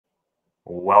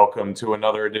Welcome to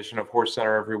another edition of Horse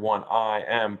Center, everyone. I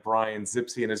am Brian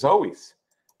Zipse, and as always,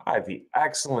 I have the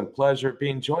excellent pleasure of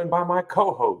being joined by my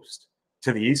co-host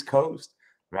to the East Coast.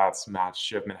 That's Matt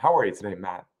Shifman. How are you today,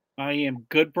 Matt? I am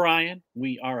good, Brian.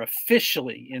 We are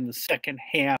officially in the second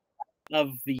half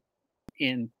of the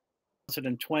in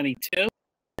 2022,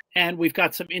 and we've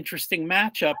got some interesting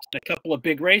matchups and a couple of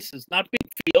big races. Not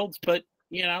big fields, but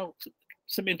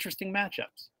some interesting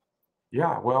matchups.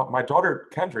 Yeah, well, my daughter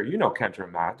Kendra, you know Kendra,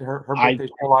 Matt. Her I birthday's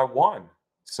July 1.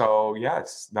 So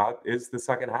yes, that is the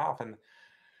second half. And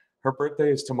her birthday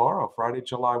is tomorrow, Friday,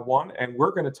 July 1. And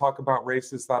we're going to talk about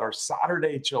races that are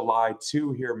Saturday, July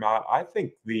 2 here, Matt. I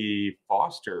think the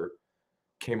Foster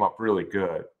came up really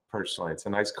good, personally. It's a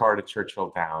nice card at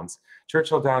Churchill Downs.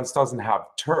 Churchill Downs doesn't have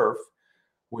turf,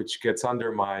 which gets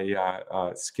under my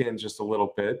skin just a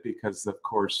little bit because, of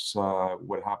course,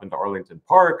 what happened to Arlington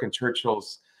Park and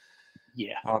Churchill's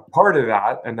yeah. part of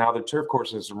that. And now the turf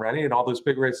course is ready, and all those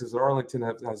big races at Arlington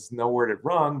has nowhere to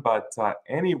run. But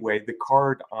anyway, the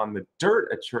card on the dirt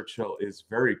at Churchill is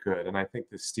very good. And I think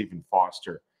this Stephen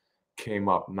Foster came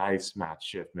up nice, Matt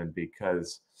Shifman,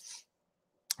 because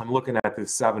I'm looking at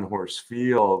this 7-horse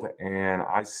field and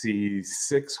I see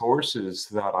 6 horses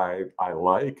that I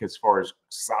like as far as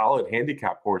solid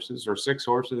handicap horses, or 6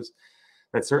 horses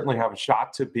that certainly have a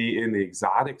shot to be in the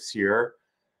exotics here.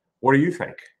 What do you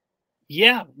think?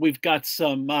 Yeah, we've got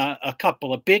a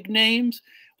couple of big names.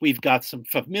 We've got some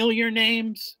familiar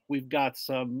names. We've got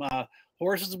some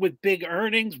horses with big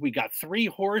earnings. We got 3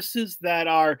 horses that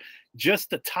are just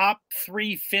the top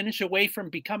 3 finish away from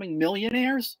becoming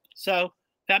millionaires. So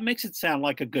that makes it sound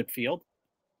like a good field.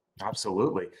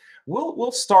 Absolutely.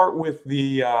 We'll start with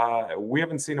the we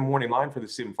haven't seen a morning line for the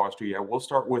Stephen Foster yet. We'll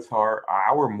start with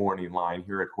our morning line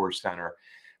here at Horse Center,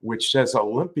 which says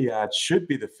Olympiad should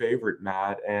be the favorite,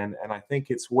 Matt. And I think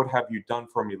it's What Have You Done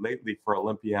For Me Lately for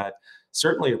Olympiad.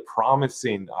 Certainly a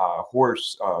promising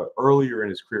horse earlier in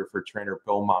his career for trainer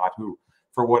Belmont, who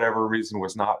for whatever reason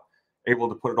was not able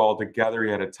to put it all together.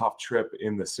 He had a tough trip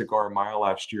in the Cigar Mile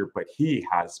last year, but he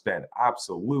has been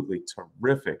absolutely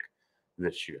terrific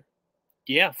this year.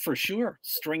 Yeah, for sure.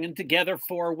 Stringing together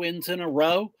 4 wins in a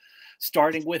row,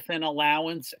 starting with an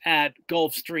allowance at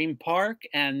Gulfstream Park,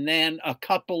 and then a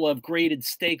couple of graded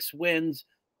stakes wins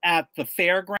at the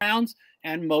fairgrounds,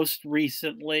 and most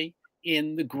recently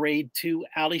in the Grade 2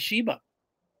 Ali Sheba.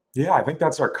 Yeah, I think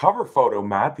that's our cover photo,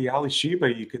 Matt. The Ali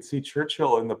Sheba. You could see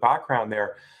Churchill in the background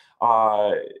there.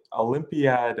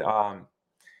 Olympiad,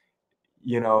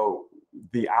 you know,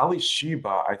 the Ali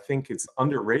Sheba, I think it's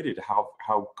underrated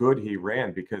how good he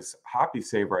ran, because Happy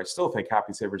Saver, I still think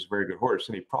Happy Saver is a very good horse,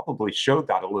 and he probably showed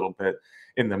that a little bit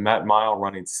in the Met Mile,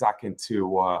 running second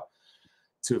to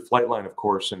Flightline, of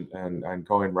course, and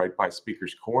going right by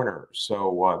Speaker's Corner.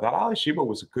 So that Ali Sheba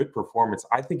was a good performance.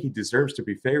 I think he deserves to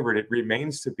be favored. It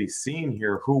remains to be seen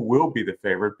here who will be the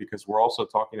favorite, because we're also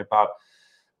talking about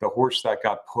the horse that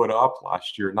got put up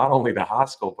last year, not only the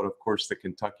Haskell, but of course the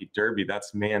Kentucky Derby.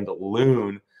 That's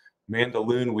Mandaloon.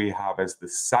 Mandaloon we have as the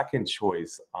second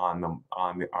choice on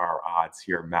our odds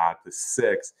here, Matt, the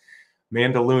 6th.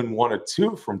 Mandaloon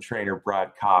 1-2 from trainer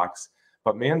Brad Cox,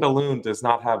 but Mandaloon does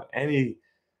not have anything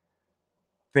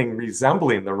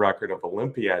resembling the record of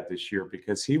Olympiad this year,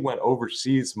 because he went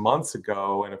overseas months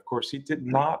ago, and of course he did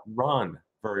not run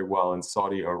very well in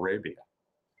Saudi Arabia.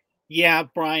 Yeah,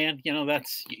 Brian,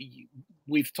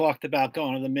 we've talked about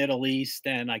going to the Middle East,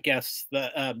 and I guess the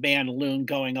Mandaloon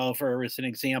going over is an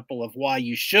example of why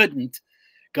you shouldn't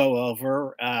go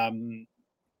over.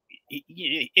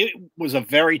 It was a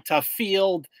very tough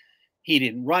field. He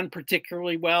didn't run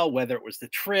particularly well, whether it was the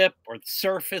trip or the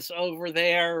surface over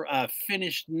there.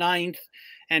 Finished 9th,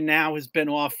 and now has been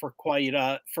off for quite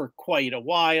a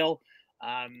while.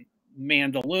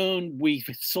 Mandaloon, we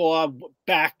saw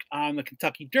back on the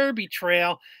Kentucky Derby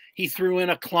trail, he threw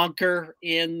in a clunker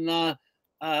in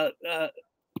at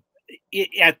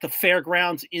the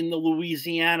fairgrounds in the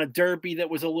Louisiana Derby that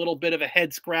was a little bit of a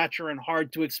head scratcher and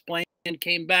hard to explain, and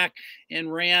came back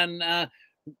and ran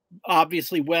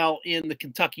obviously well in the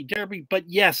Kentucky Derby. But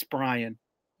yes, Brian,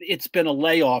 it's been a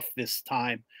layoff this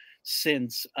time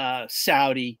since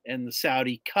Saudi and the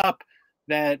Saudi Cup.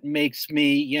 That makes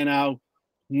me,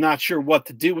 not sure what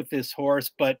to do with this horse,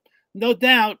 but no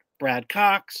doubt Brad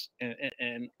Cox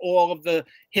and all of the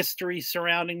history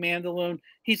surrounding Mandaloon,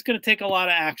 he's going to take a lot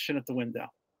of action at the window.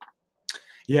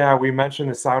 Yeah, we mentioned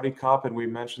the Saudi Cup and we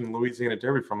mentioned Louisiana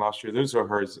Derby from last year. Those are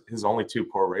his only 2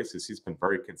 poor races. He's been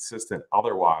very consistent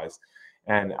otherwise.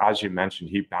 And as you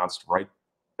mentioned, he bounced right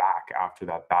back after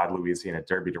that bad Louisiana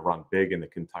Derby to run big in the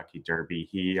Kentucky Derby.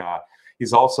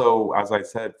 He's also, as I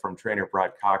said, from trainer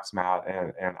Brad Cox, Matt,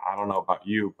 and I don't know about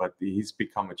you, but he's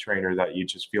become a trainer that you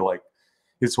just feel like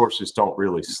his horses don't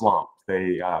really slump.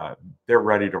 They're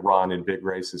ready to run in big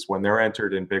races. When they're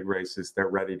entered in big races, they're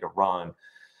ready to run.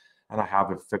 And I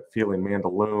have a feeling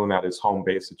Mandaloun at his home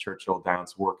base at Churchill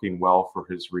Downs, working well for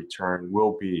his return,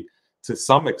 will be to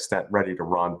some extent ready to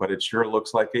run, but it sure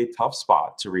looks like a tough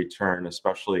spot to return,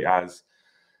 especially as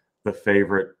the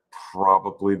favorite,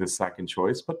 probably the second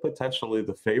choice, but potentially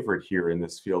the favorite here in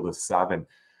this field of 7.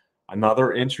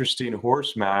 Another interesting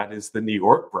horse, Matt, is the New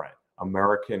York bred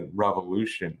American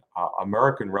Revolution.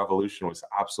 American Revolution was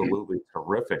absolutely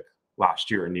terrific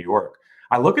last year in New York.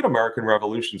 I look at American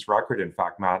Revolution's record, in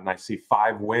fact, Matt, and I see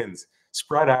 5 wins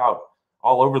spread out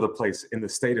all over the place in the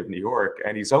state of New York,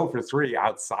 and he's 0 for 3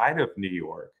 outside of New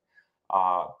York.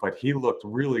 But he looked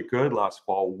really good last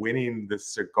fall, winning the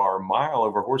Cigar Mile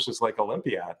over horses like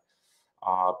Olympiad.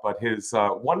 But his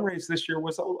one race this year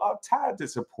was a tad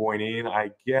disappointing,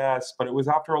 I guess, but it was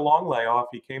after a long layoff.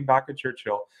 He came back at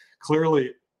Churchill,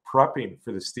 clearly prepping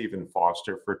for the Stephen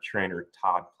Foster for trainer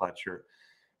Todd Pletcher.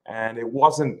 And it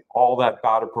wasn't all that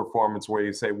bad a performance where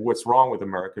you say, what's wrong with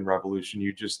American Revolution?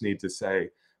 You just need to say,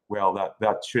 well,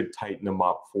 that should tighten him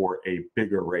up for a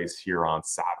bigger race here on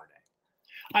Saturday.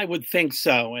 I would think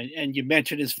so. And you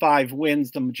mentioned his 5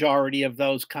 wins, the majority of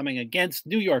those coming against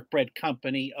New York bred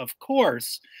company, of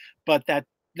course. But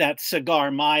that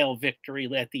Cigar Mile victory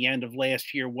at the end of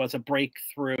last year was a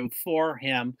breakthrough for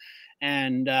him.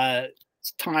 And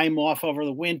time off over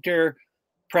the winter,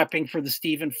 prepping for the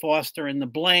Stephen Foster and the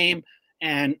Blame.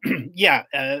 And yeah,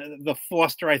 the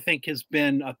Foster, I think, has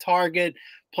been a target.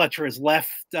 Pletcher has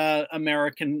left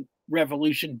American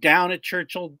Revolution down at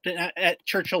Churchill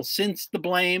since the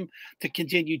Blame to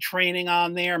continue training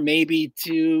on there, maybe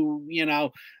to,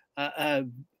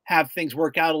 have things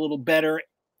work out a little better.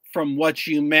 From what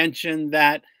you mentioned,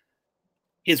 that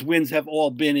his wins have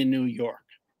all been in New York.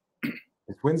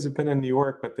 His wins have been in New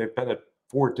York, but they've been at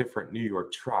 4 different New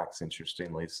York tracks,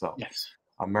 interestingly. So yes.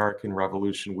 American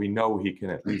Revolution, we know he can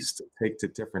at least take to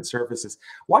different surfaces.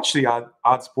 Watch the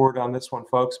odds board on this one,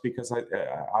 folks, because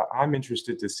I'm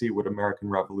interested to see what American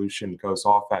Revolution goes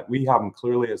off at. We have him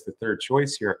clearly as the 3rd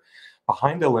choice here,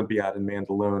 behind Olympiad and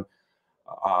Mandaloun.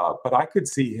 But I could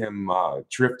see him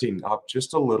drifting up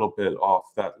just a little bit off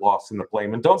that loss in the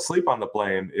Blame. And don't sleep on the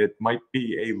Blame. It might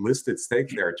be a listed stake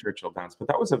there at Churchill Downs, but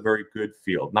that was a very good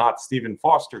field. Not Stephen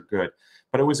Foster good,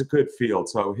 but it was a good field.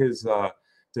 So his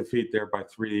defeat there by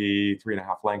 3.5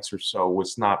 lengths or so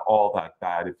was not all that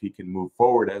bad if he can move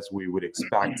forward as we would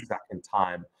expect second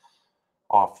time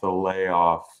off the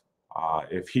layoff.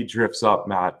 If he drifts up,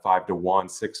 Matt, 5-1,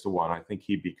 6-1, I think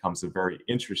he becomes a very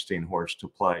interesting horse to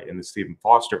play in the Stephen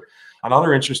Foster.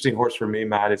 Another interesting horse for me,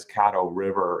 Matt, is Caddo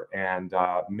River. And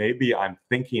maybe I'm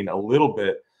thinking a little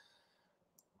bit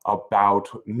about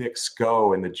Nick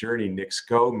Sko and the journey Nick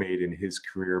Sko made in his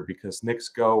career, because Nick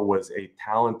Sko was a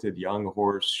talented young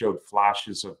horse, showed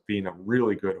flashes of being a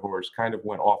really good horse, kind of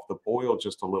went off the boil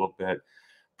just a little bit.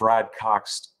 Brad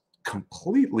Cox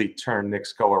completely turned Nick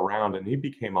Sko around, and he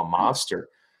became a monster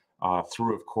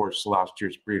through, of course, last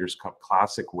year's Breeders' Cup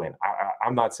Classic win.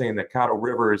 I'm not saying that Caddo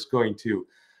River is going to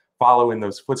follow in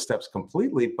those footsteps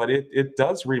completely, but it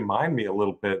does remind me a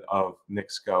little bit of Nick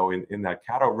Sko in that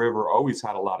Caddo River always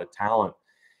had a lot of talent.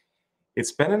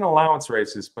 It's been in allowance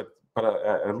races, but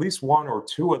at least 1 or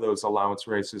 2 of those allowance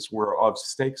races were of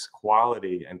stakes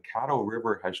quality, and Caddo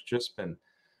River has just been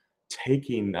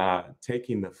taking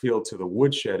the field to the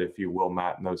woodshed, if you will,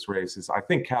 Matt, in those races. I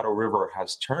think Caddo River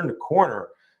has turned a corner,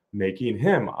 making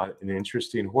him an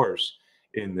interesting horse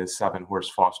in this 7-horse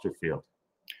Foster field.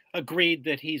 Agreed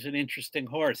that he's an interesting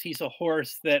horse. He's a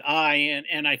horse that I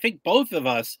and I think both of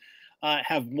us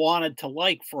have wanted to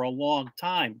like for a long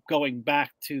time, going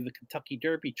back to the Kentucky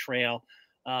Derby Trail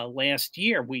last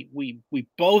year. We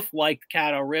both liked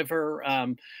Caddo River,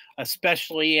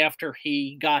 especially after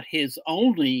he got his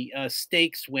only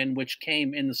stakes win, which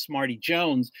came in the Smarty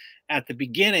Jones at the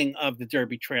beginning of the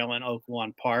Derby Trail in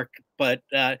Oaklawn Park. But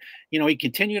he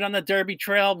continued on the Derby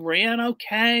Trail, ran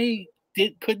okay.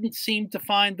 Couldn't seem to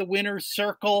find the winner's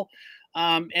circle.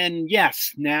 And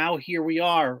yes, now here we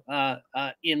are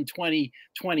in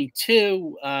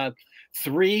 2022,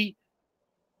 3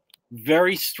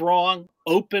 very strong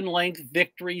open length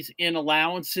victories in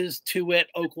allowances, 2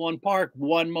 at Oaklawn Park,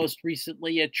 1 most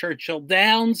recently at Churchill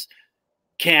Downs.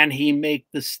 Can he make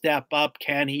the step up?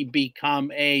 Can he become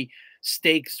a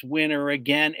stakes winner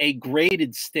again, a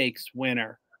graded stakes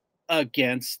winner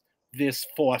against this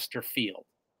Foster field?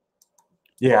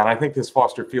 Yeah, and I think this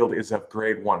Foster Field is of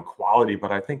grade one quality,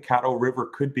 but I think Caddo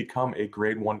River could become a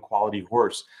grade one quality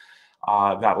horse.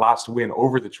 That last win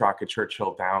over the track at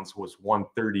Churchill Downs was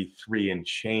 133 and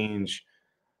change.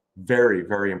 Very,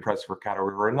 very impressive for Caddo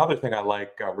River. Another thing I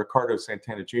like, Ricardo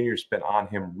Santana Jr. has been on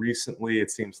him recently.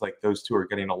 It seems like those two are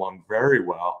getting along very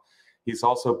well. He's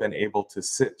also been able to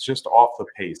sit just off the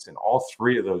pace in all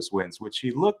three of those wins, which he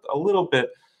looked a little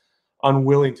bit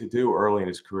unwilling to do early in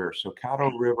his career. So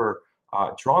Caddo River,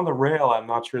 drawn the rail, I'm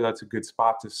not sure that's a good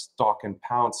spot to stalk and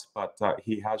pounce, but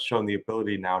he has shown the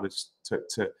ability now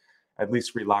to at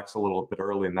least relax a little bit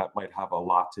early, and that might have a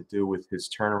lot to do with his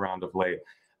turnaround of late.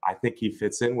 I think he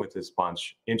fits in with this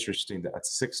bunch. Interesting that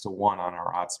that's 6-1 on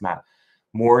our odds, Matt.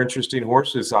 More interesting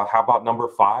horses. How about number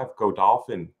 5,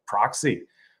 Godolphin, Proxy?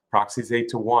 Proxy's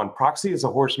 8-1. Proxy is a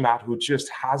horse, Matt, who just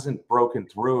hasn't broken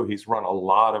through. He's run a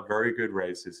lot of very good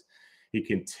races. He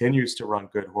continues to run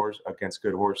good horse against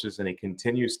good horses, and he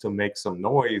continues to make some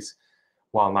noise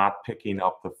while not picking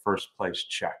up the first place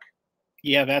check.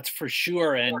 Yeah, that's for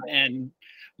sure. And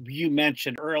you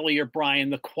mentioned earlier, Brian,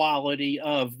 the quality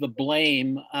of the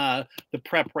blame, the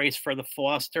prep race for the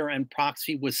Foster, and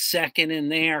Proxy was second in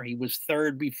there. He was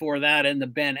third before that in the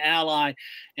Ben Ally,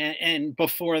 and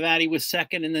before that he was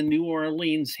second in the New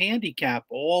Orleans Handicap.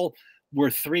 All were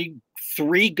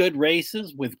three good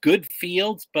races with good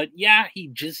fields, but yeah, he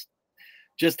just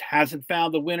hasn't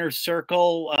found the winner's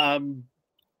circle.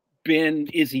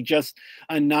 Is he just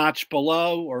a notch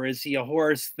below, or is he a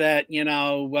horse that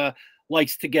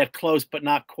likes to get close but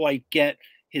not quite get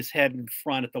his head in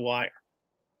front at the wire?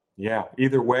 Yeah,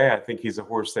 either way, I think he's a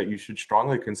horse that you should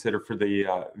strongly consider for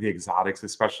the exotics,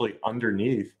 especially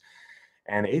underneath.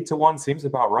 And 8-1 seems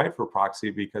about right for Proxy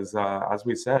because, as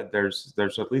we said, there's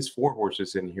at least 4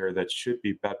 horses in here that should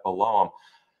be bet below him.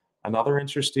 Another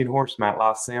interesting horse, Matt,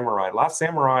 Last Samurai. Last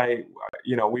Samurai,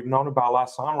 we've known about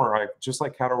Last Samurai, just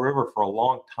like Caddo River, for a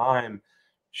long time.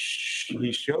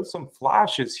 He showed some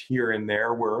flashes here and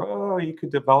there where, he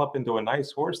could develop into a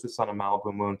nice horse, the son of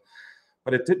Malibu Moon.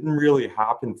 But it didn't really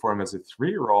happen for him as a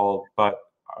 3-year-old. But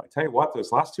I tell you what,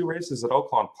 those last 2 races at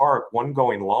Oaklawn Park, one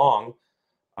going long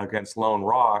against Lone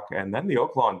Rock, and then the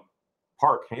Oaklawn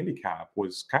Park handicap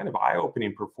was kind of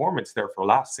eye-opening performance there for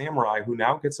Last Samurai, who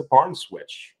now gets a barn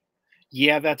switch.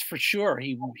 Yeah, that's for sure.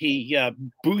 He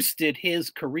boosted his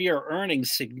career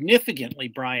earnings significantly,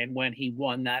 Brian, when he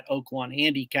won that Oaklawn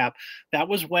Handicap. That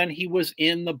was when he was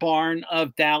in the barn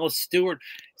of Dallas Stewart.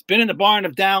 He's been in the barn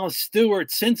of Dallas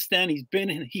Stewart since then.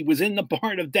 He was in the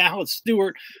barn of Dallas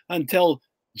Stewart until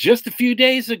just a few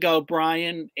days ago,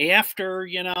 Brian, after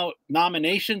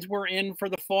nominations were in for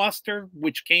the Foster,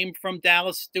 which came from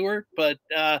Dallas Stewart, but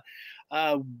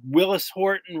Willis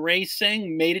Horton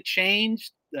Racing made a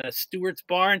change. Stewart's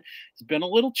barn has been a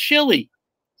little chilly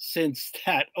since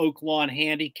that Oaklawn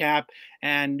handicap,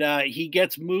 and he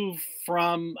gets moved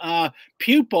from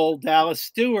pupil Dallas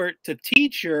Stewart to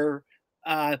teacher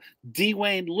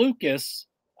Dwayne Lucas,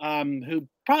 who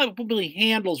probably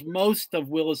handles most of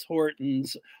Willis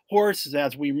Horton's horses.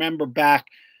 As we remember back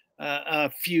a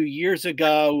few years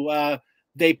ago,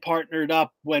 they partnered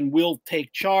up when Will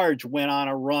Take Charge went on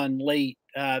a run late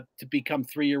to become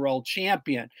 3-year-old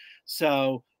champion.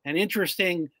 So an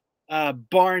interesting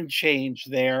barn change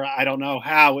there. I don't know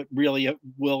how it really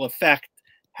will affect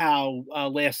how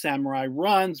Last Samurai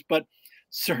runs, but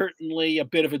certainly a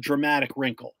bit of a dramatic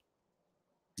wrinkle.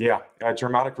 Yeah, a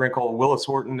dramatic wrinkle. Willis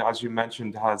Horton, as you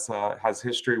mentioned, has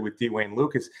history with Dwayne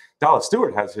Lucas. Dallas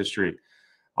Stewart has history,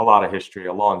 a lot of history,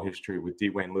 a long history with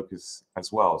Dwayne Lucas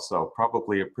as well. So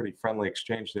probably a pretty friendly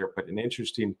exchange there, but an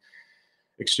interesting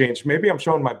exchange. Maybe I'm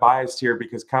showing my bias here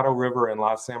because Caddo River and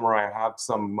Last Samurai have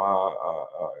some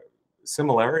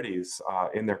similarities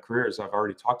in their careers. I've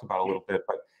already talked about a little bit,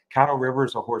 but Caddo River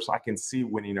is a horse I can see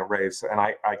winning a race, and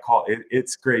I call it,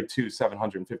 it's grade 2,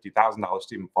 $750,000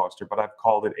 Stephen Foster, but I've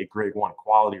called it a grade 1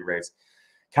 quality race.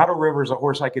 Caddo River is a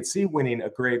horse I could see winning a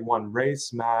grade 1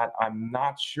 race, Matt. I'm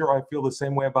not sure I feel the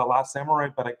same way about Last Samurai,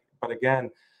 but again,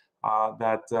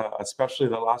 especially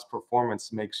the last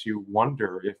performance makes you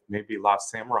wonder if maybe Last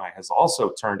Samurai has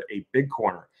also turned a big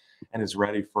corner and is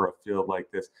ready for a field like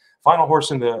this. Final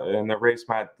horse in the race,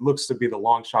 Matt, looks to be the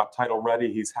long shot Title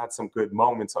Ready. He's had some good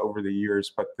moments over the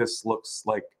years, but this looks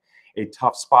like a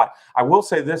tough spot. I will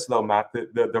say this though, Matt,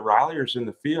 the ralliers in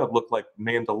the field look like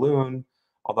Mandaloon,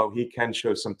 although he can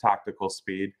show some tactical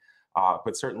speed.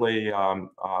 But certainly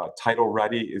Title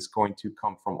Ready is going to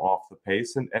come from off the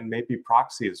pace, and maybe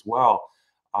Proxy as well.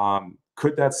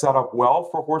 Could that set up well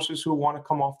for horses who want to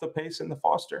come off the pace in the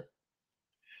Foster?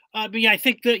 But yeah, I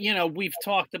think that we've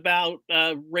talked about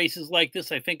races like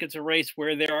this. I think it's a race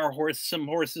where there are some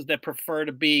horses that prefer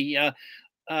to be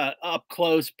up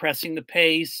close, pressing the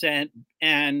pace,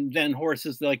 and then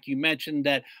horses like you mentioned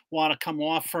that want to come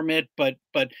off from it, but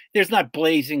there's not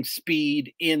blazing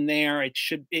speed in there. It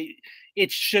should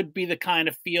be the kind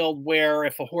of field where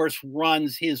if a horse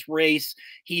runs his race,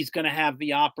 he's going to have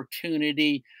the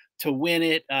opportunity to win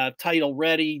it. Title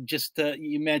ready, just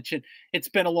you mentioned, it's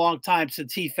been a long time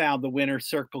since he found the winner's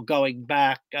circle, going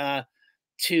back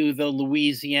to the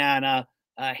Louisiana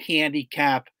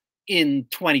handicap in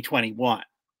 2021.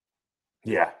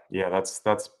 Yeah, that's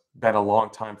been a long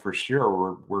time for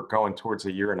sure. We're going towards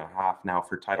a year and a half now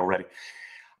for title ready.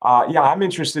 Yeah, I'm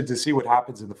interested to see what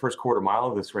happens in the first quarter mile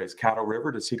of this race. Caddo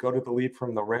River, does he go to the lead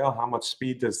from the rail? How much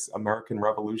speed does American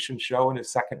Revolution show in his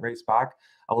second race back?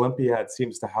 Olympiad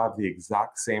seems to have the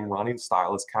exact same running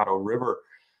style as Caddo River,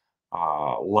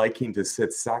 liking to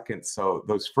sit second. So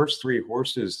those first three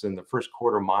horses in the first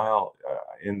quarter mile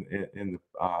in the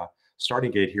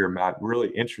starting gate here, Matt, really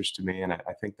interested me, and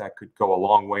I think that could go a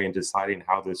long way in deciding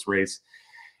how this race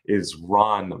is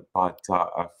run. But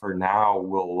for now,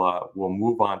 we'll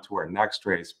move on to our next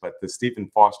race. But the Stephen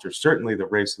Foster, certainly the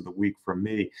race of the week for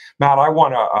me. Matt, I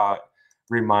want to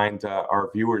remind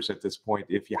our viewers at this point,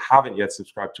 if you haven't yet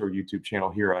subscribed to our YouTube channel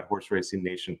here at Horse Racing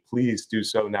Nation, please do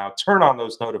so now. Turn on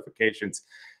those notifications.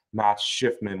 Matt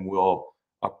Shifman will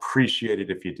appreciate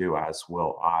it if you do, as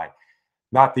will I.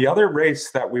 Matt, the other race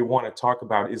that we want to talk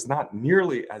about is not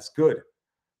nearly as good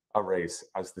a race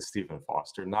as the Stephen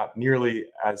Foster, not nearly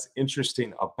as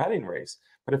interesting a betting race.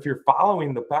 But if you're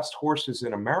following the best horses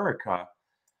in America,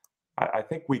 I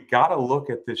think we got to look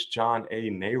at this John A.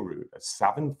 Nerud, a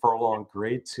 7-furlong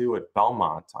Grade 2 at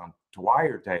Belmont on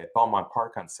Dwyer Day at Belmont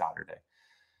Park on Saturday,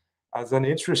 as an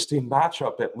interesting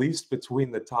matchup, at least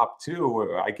between the top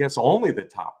two. I guess only the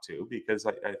top two, because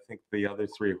I think the other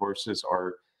three horses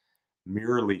are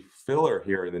merely filler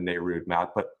here in the Nerud,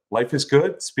 Matt. But life is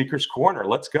good. Speaker's Corner.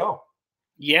 Let's go.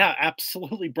 Yeah,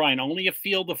 absolutely, Brian. Only a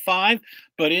field of five,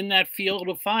 but in that field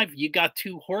of five, you got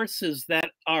two horses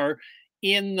that are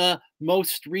in the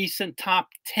most recent top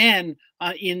 10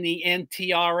 in the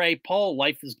NTRA poll.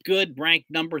 Life is Good, ranked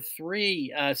number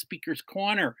 3. Speaker's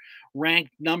Corner,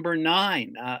 ranked number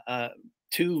 9.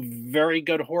 Two very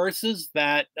good horses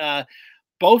that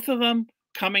both of them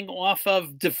coming off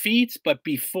of defeats, but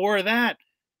before that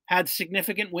had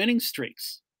significant winning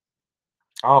streaks.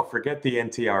 Oh, forget the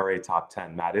NTRA top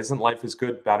 10, Matt. Isn't Life is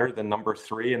Good better than number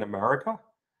 3 in America?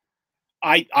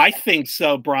 I think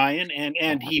so, Brian,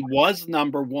 and he was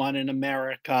number 1 in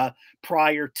America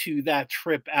prior to that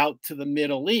trip out to the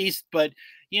Middle East. But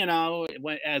you know,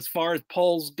 as far as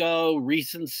polls go,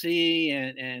 recency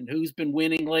and who's been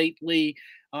winning lately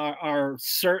are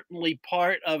certainly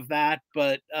part of that.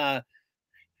 But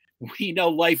we know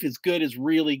Life is Good is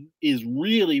really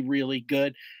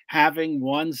good, having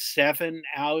won 7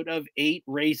 out of 8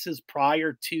 races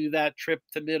prior to that trip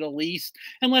to Middle East.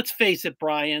 And let's face it,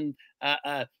 Brian,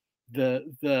 the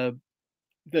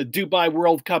Dubai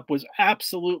World Cup was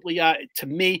absolutely, to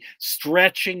me,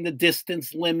 stretching the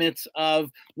distance limits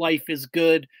of Life is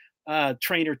Good.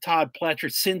 Trainer Todd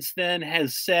Pletcher since then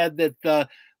has said that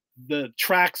the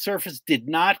track surface did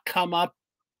not come up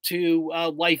to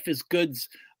Life is Good's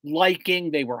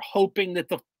liking. They were hoping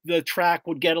that the track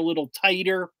would get a little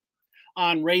tighter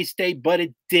on race day, but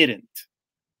it didn't.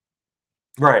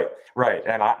 Right.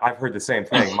 And I've heard the same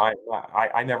thing.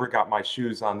 I never got my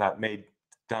shoes on that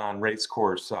Maidan race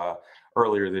course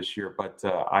earlier this year, but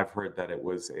I've heard that it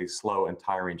was a slow and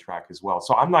tiring track as well.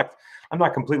 So I'm not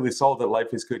completely sold that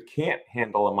Life is Good can't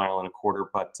handle a mile and a quarter,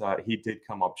 but he did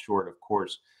come up short, of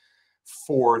course.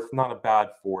 4th, not a bad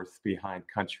 4th behind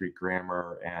Country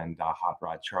Grammar and Hot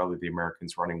Rod Charlie, the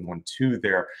Americans running 1-2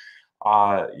 there.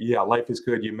 Yeah, Life is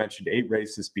Good. You mentioned 8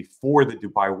 races before the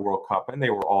Dubai World Cup, and they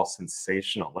were all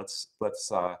sensational. Let's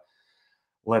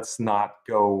not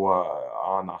go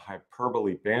on a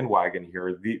hyperbole bandwagon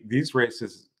here. These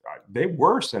races, they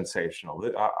were sensational.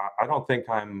 I don't think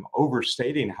I'm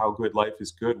overstating how good Life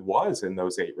is Good was in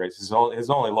those 8 races.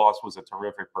 His only loss was a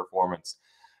terrific performance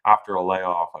after a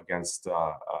layoff against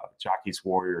Jackie's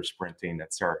Warrior sprinting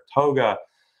at Saratoga.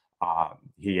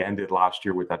 He ended last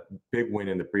year with a big win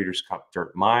in the Breeders' Cup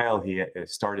Dirt Mile. He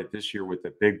started this year with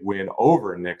a big win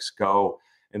over Nick Sko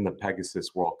in the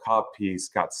Pegasus World Cup. He's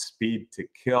got speed to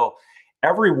kill.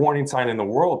 Every warning sign in the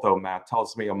world, though, Matt,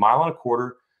 tells me a mile and a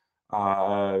quarter,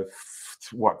 4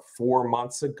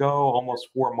 months ago, almost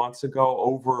 4 months ago,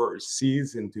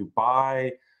 overseas in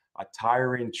Dubai, a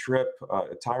tiring trip,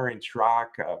 a tiring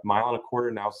track, a mile and a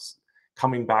quarter, now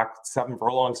coming back 7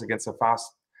 furlongs against a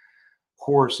fast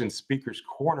horse in Speaker's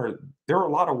Corner. There are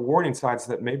a lot of warning signs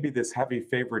that maybe this heavy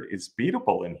favorite is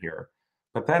beatable in here.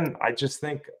 But then I just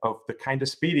think of the kind of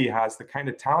speed he has, the kind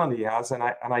of talent he has, and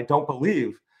I don't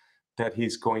believe that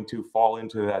he's going to fall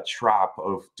into that trap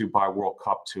of Dubai World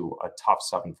Cup to a tough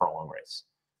 7 furlong race.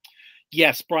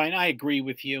 Yes, Brian, I agree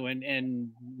with you.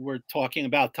 And we're talking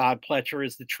about Todd Pletcher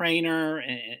as the trainer,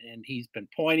 and he's been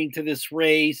pointing to this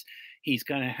race. He's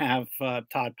going to have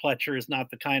Todd Pletcher is not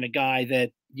the kind of guy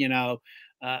that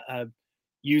uh, uh,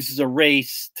 uses a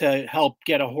race to help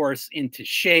get a horse into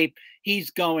shape.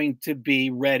 He's going to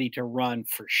be ready to run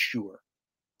for sure.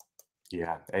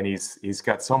 Yeah, and he's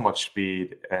got so much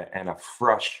speed and a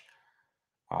fresh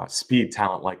speed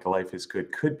talent like Life is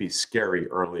Good could be scary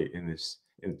early in this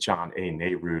in John A.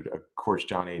 Nerud. Of course,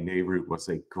 John A. Nerud was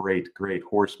a great, great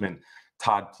horseman.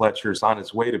 Todd Pletcher's on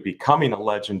his way to becoming a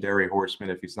legendary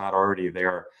horseman if he's not already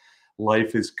there.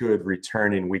 Life is Good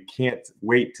returning. We can't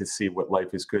wait to see what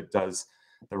Life is Good does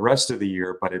the rest of the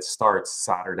year, but it starts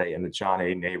Saturday in the John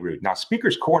A. Nerud. Now,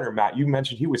 Speaker's Corner, Matt, you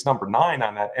mentioned he was number 9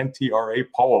 on that NTRA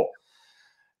poll.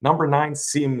 Number 9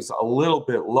 seems a little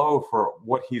bit low for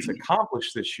what he's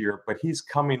accomplished this year, but he's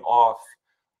coming off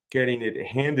getting it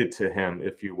handed to him,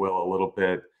 if you will, a little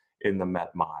bit in the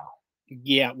Met Mile.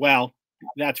 Yeah, well,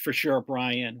 that's for sure,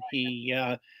 Brian. He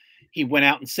went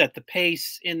out and set the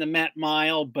pace in the Met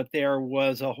Mile, but there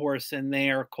was a horse in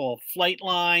there called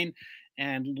Flightline.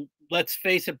 And let's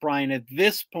face it, Brian, at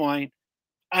this point,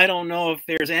 I don't know if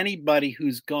there's anybody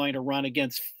who's going to run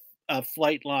against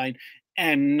Flightline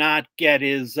and not get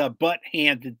his butt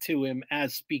handed to him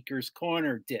as Speaker's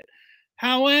Corner did.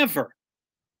 However,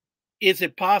 is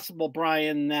it possible,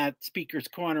 Brian, that Speaker's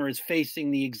Corner is facing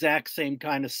the exact same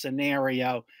kind of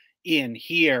scenario in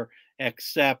here,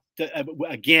 except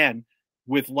again,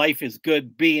 with Life is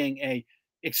Good being a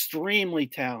extremely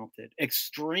talented,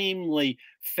 extremely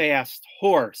fast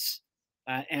horse,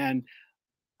 and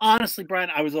honestly,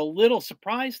 Brian, I was a little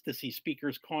surprised to see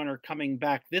Speaker's Corner coming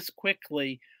back this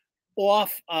quickly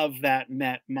off of that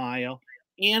Met Mile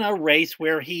in a race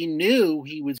where he knew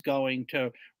he was going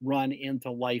to run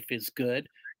into Life is Good.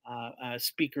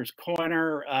 Speaker's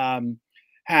Corner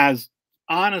has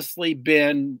honestly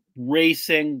been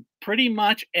racing pretty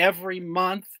much every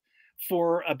month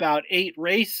for about 8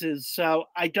 races. So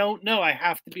I don't know. I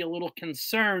have to be a little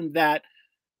concerned that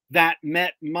that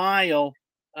Met Mile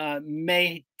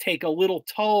may take a little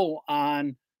toll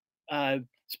on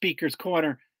Speaker's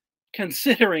Corner,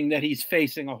 considering that he's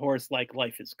facing a horse like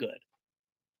Life is Good.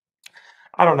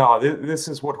 I don't know. This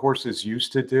is what horses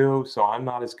used to do, so I'm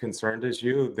not as concerned as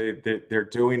you. They're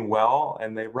doing well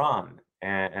and they run.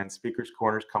 And Speaker's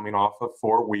Corner's coming off a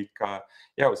 4 week. Yeah,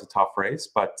 it was a tough race,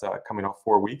 but coming off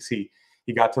 4 weeks, he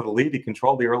got to the lead. He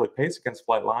controlled the early pace against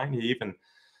Flightline. He even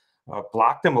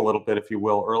blocked him a little bit, if you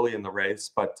will, early in the race.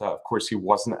 But of course, he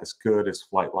wasn't as good as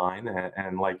Flightline.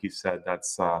 And like you said,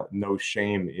 that's no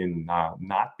shame in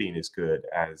not being as good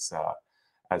as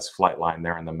Flightline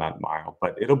there in the Met Mile.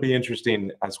 But it'll be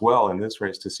interesting as well in this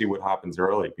race to see what happens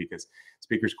early because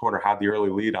Speaker's Corner had the early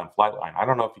lead on Flightline. I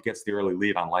don't know if he gets the early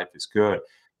lead on Life is Good.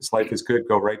 This Life is Good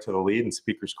go right to the lead and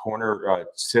Speaker's Corner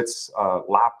sits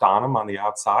lapped on him on the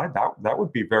outside. That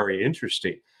would be very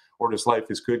interesting. Or does Life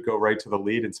is Good go right to the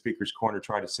lead and Speaker's Corner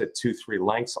try to sit 2-3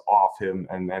 lengths off him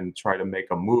and then try to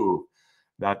make a move?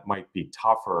 That might be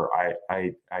tougher.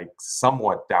 I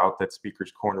somewhat doubt that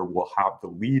Speaker's Corner will have the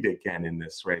lead again in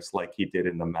this race like he did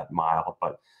in the Met Mile,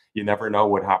 but you never know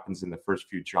what happens in the first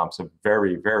few jumps. A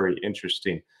very, very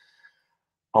interesting,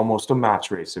 almost a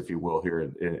match race, if you will, here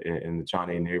in the John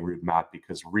A. Nerud Mat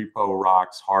because Repo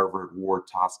Rocks, Harvard, War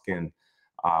Toxin,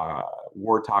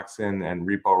 and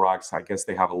Repo Rocks, I guess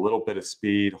they have a little bit of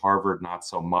speed. Harvard, not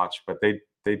so much, but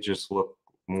they just look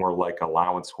more like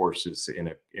allowance horses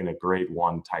in a grade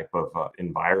 1 type of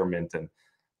environment. And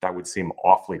that would seem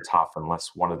awfully tough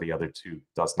unless one of the other two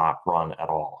does not run at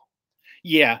all.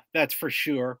 Yeah, that's for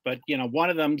sure. But one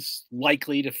of them's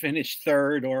likely to finish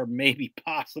third or maybe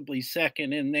possibly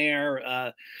second in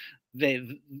there. They,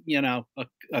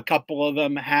 a couple of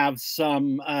them have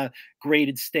some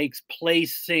graded stakes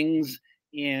placings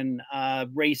in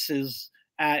races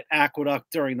at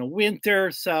Aqueduct during the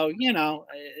winter. So,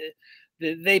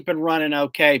 they've been running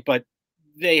okay, but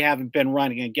they haven't been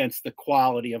running against the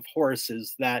quality of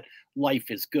horses that Life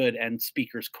is Good and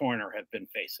Speaker's Corner have been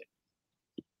facing.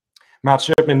 Matt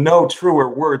Shifman, no truer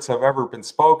words have ever been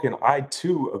spoken. I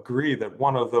too agree that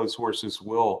one of those horses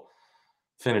will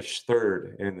finish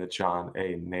third in the John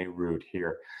A. Nerud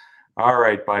here. All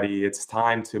right, buddy, it's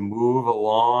time to move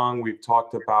along. We've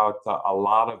talked about a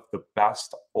lot of the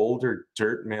best older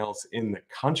dirt males in the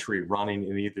country running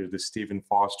in either the Stephen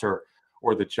Foster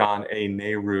or the John A.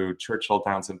 Nerud, Churchill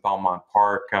Downs in Belmont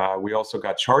Park. We also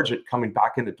got Charge It coming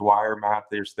back into Dwyer, Matt.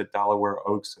 There's the Delaware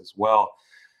Oaks as well.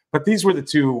 But these were the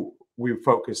two we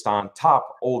focused on,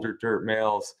 top older dirt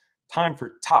males. Time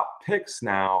for top picks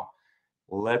now.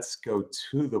 Let's go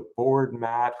to the board,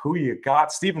 Matt. Who you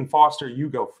got? Stephen Foster, you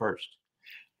go first.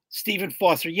 Stephen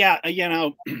Foster. Yeah,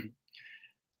 I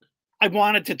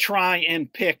wanted to try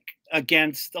and pick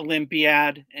against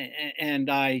Olympiad, and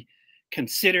I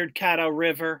considered Caddo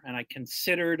River, and I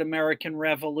considered American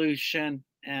Revolution,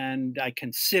 and I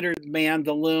considered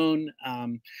Mandaloun.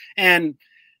 And,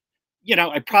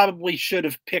 I probably should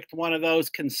have picked one of those,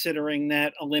 considering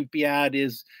that Olympiad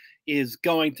is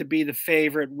going to be the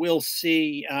favorite. We'll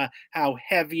see how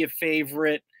heavy a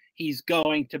favorite he's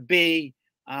going to be.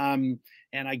 And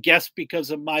I guess because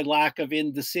of my lack of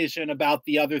indecision about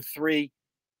the other three,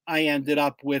 I ended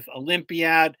up with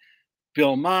Olympiad.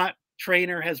 Belmont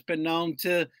trainer has been known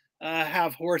to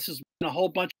have horses win a whole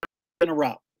bunch in a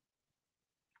row.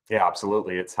 Yeah,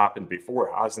 absolutely. It's happened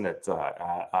before, hasn't it?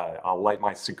 I'll light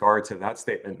my cigar to that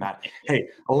statement, Matt. Hey,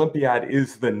 Olympiad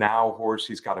is the now horse.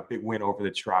 He's got a big win over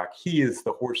the track. He is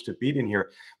the horse to beat in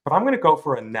here. But I'm going to go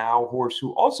for a now horse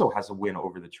who also has a win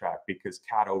over the track, because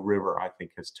Caddo River, I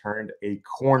think, has turned a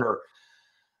corner.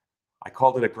 I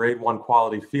called it a grade 1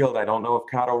 quality field. I don't know if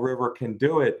Caddo River can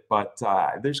do it, but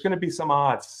there's going to be some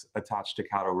odds attached to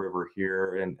Caddo River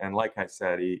here. And like I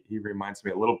said, he reminds me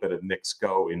a little bit of Nick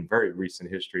Sco in very recent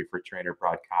history for trainer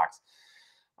Brad Cox.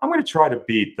 I'm going to try to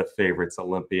beat the favorites,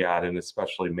 Olympiad and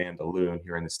especially Mandaloun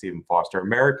here in the Stephen Foster.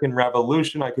 American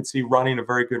Revolution, I could see running a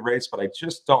very good race, but I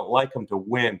just don't like him to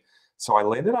win. So I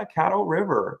landed on Caddo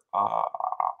River.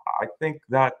 I think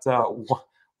that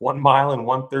 1 mile and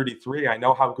 133. I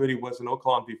know how good he was in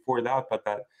Oaklawn before that, but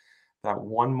that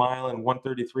 1 mile and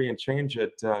 133 and change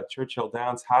at Churchill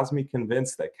Downs has me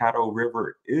convinced that Caddo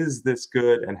River is this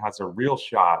good and has a real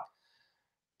shot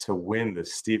to win the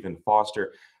Stephen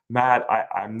Foster. Matt,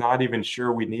 I'm not even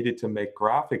sure we needed to make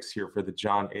graphics here for the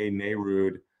John A.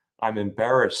 Nerud. I'm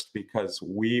embarrassed because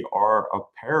we are a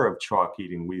pair of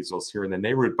chalk-eating weasels here in the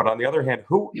Nerud. But on the other hand,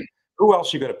 who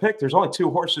else you going to pick? There's only 2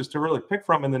 horses to really pick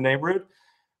from in the Nerud.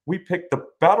 We picked the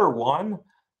better one.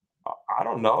 I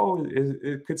don't know.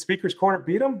 Could Speaker's Corner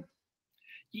beat him?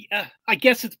 Yeah, I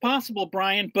guess it's possible,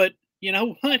 Brian. But you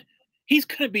know what? He's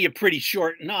going to be a pretty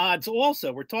short in odds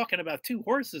also. We're talking about 2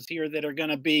 horses here that are going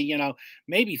to be,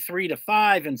 maybe 3 to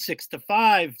 5 and 6 to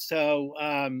 5. So,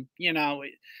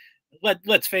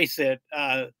 let's face it.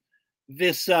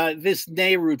 This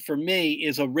Nerud for me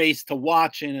is a race to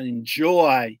watch and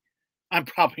enjoy. I'm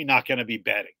probably not going to be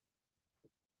betting.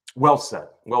 Well said.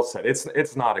 Well said.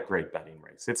 It's not a great betting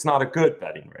race. It's not a good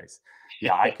betting race.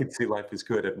 Yeah, I could see Life is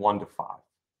Good at 1 to 5.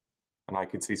 And I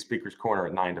could see Speaker's Corner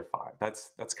at 9 to 5.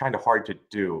 That's kind of hard to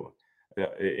do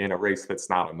in a race that's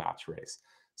not a match race.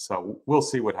 So we'll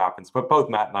see what happens. But both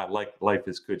Matt and I like Life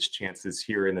is Good's chances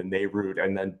here in the Nerud,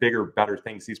 and then bigger, better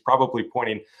things. He's probably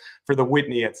pointing for the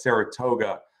Whitney at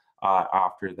Saratoga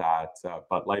after that.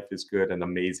 But Life is Good, an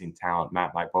amazing talent.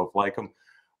 Matt and I both like him.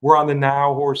 We're on the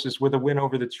now horses with a win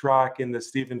over the track in the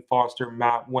Stephen Foster.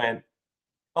 Matt went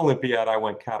Olympiad. I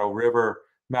went Caddo River.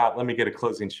 Matt, let me get a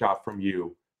closing shot from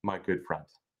you, my good friend.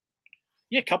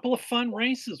 Yeah, a couple of fun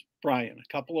races, Brian.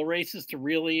 A couple of races to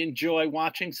really enjoy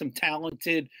watching, some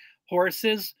talented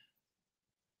horses.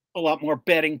 A lot more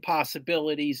betting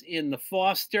possibilities in the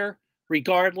Foster.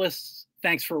 Regardless,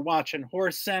 thanks for watching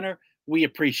HorseCenter. We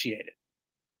appreciate it.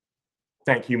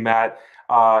 Thank you, Matt.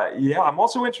 Yeah, I'm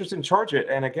also interested in Charge It.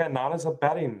 And again, not as a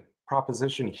betting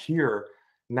proposition here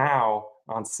now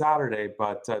on Saturday,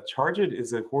 but Charge It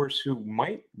is a horse who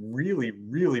might really,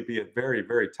 really be a very,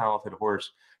 very talented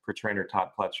horse for trainer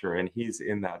Todd Pletcher, and he's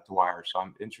in that Dwyer. So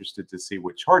I'm interested to see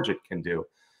what Charge It can do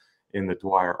in the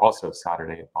Dwyer, also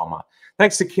Saturday at Belmont.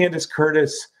 Thanks to Candace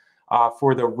Curtis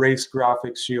for the race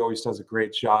graphics. She always does a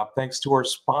great job. Thanks to our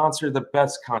sponsor, the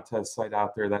best contest site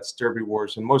out there, that's Derby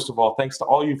Wars. And most of all, thanks to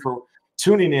all you for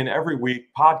tuning in every week,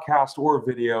 podcast or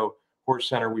video,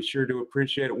 HorseCenter. We sure do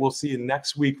appreciate it. We'll see you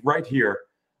next week right here,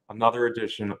 another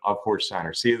edition of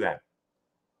HorseCenter. See you then.